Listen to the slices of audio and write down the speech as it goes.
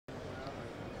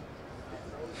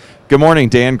Good morning,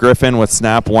 Dan Griffin with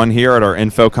Snap One here at our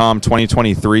InfoComm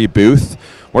 2023 booth.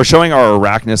 We're showing our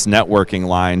Araknis networking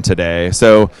line today.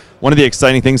 So one of the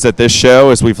exciting things at this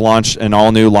show is we've launched an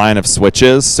all-new line of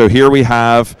switches. So here we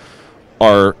have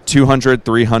our 200,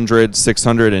 300,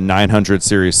 600, and 900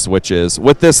 series switches.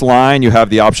 With this line, you have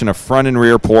the option of front and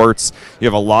rear ports. You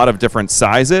have a lot of different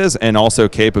sizes and also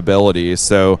capabilities.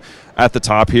 So at the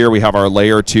top here, we have our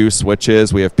layer 2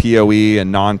 switches. We have PoE and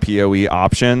non-PoE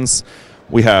options.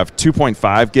 We have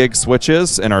 2.5 gig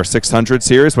switches in our 600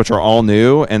 series, which are all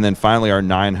new. And then finally our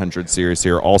 900 series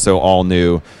here, also all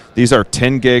new. These are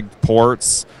 10 gig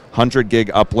ports, 100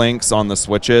 gig uplinks on the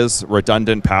switches,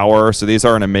 redundant power. So these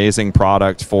are an amazing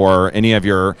product for any of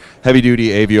your heavy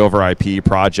duty AV over IP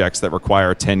projects that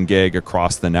require 10 gig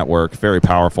across the network. Very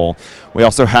powerful. We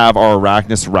also have our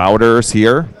Araknis routers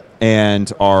here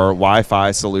and our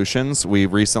Wi-Fi solutions. We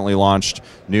recently launched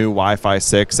new Wi-Fi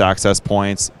 6 access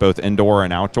points, both indoor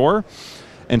and outdoor.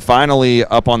 And finally,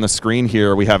 up on the screen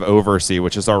here, we have OvrC,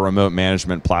 which is our remote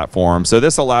management platform. So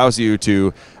this allows you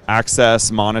to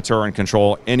access, monitor, and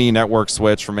control any network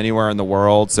switch from anywhere in the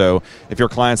world. So if your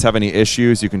clients have any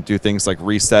issues, you can do things like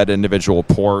reset individual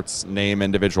ports, name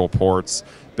individual ports,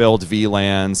 build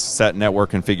VLANs, set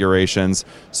network configurations.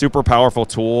 Super powerful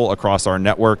tool across our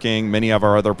networking, many of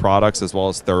our other products, as well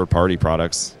as third-party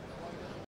products.